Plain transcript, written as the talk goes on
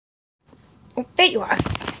Oh, there you are.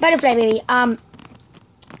 Butterfly baby.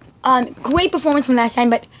 Great performance from last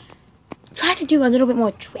time, but try to do a little bit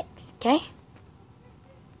more tricks, okay?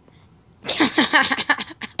 That's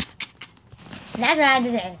what I had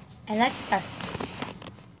to say. And let's start.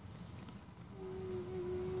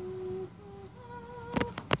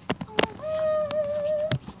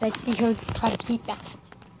 Let's see her try to keep that.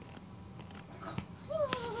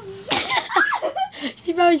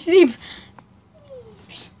 She fell asleep.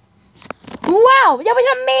 Wow, that was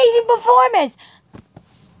an amazing performance.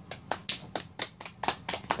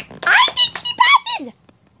 I think she passes.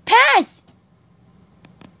 Pass.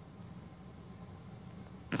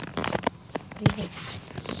 What do you think?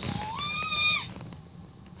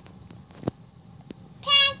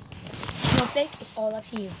 Pass. Snowflake, it's all up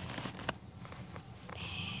to you.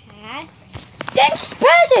 Pass. Then she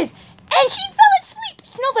passes, and she fell asleep.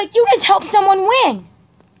 Snowflake, you just helped someone win.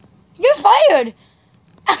 You're fired.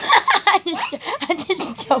 I'm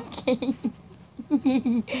just joking.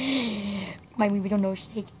 My we don't know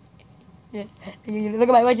shake. Look at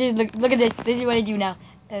my watch this. Look at this. This is what I do now.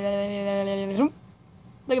 Look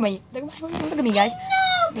at me. Look at me, guys.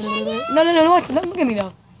 No. Watch. Look at me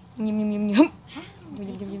though. She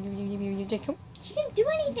didn't do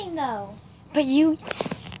anything though. But you,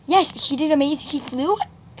 yes, she did amazing. She flew.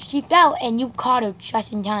 She fell, and you caught her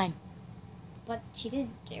just in time. But she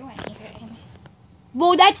didn't do anything.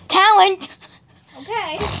 Well, that's talent.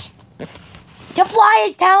 Okay. To fly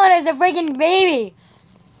is talent as a freaking baby.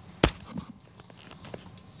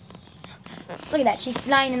 Look at that. She's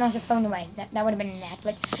flying and also thrown away. That would have been an act,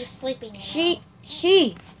 but She's sleeping. she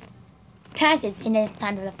passes in the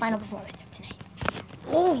time of the final performance of tonight.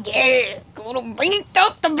 Oh yeah, gonna beat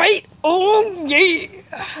up the beat. Oh yeah.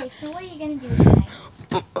 Okay, so what are you gonna do tonight?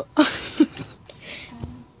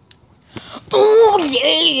 Oh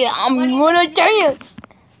yeah, I'm gonna dance.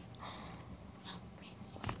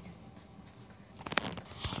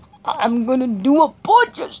 I'm gonna do a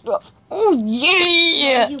bunch of stuff. Oh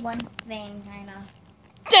yeah. Do one thing, kinda.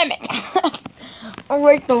 Damn it.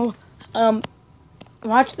 Alright though.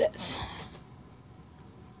 Watch this.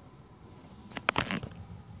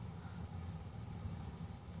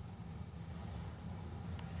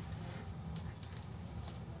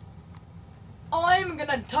 I'm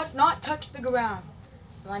gonna not touch the ground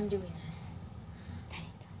while I'm doing this.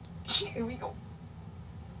 Here we go.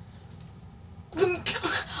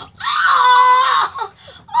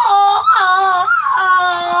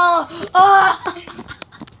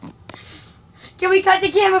 Can we cut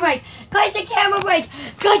the camera break? Cut the camera break!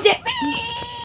 Cut it!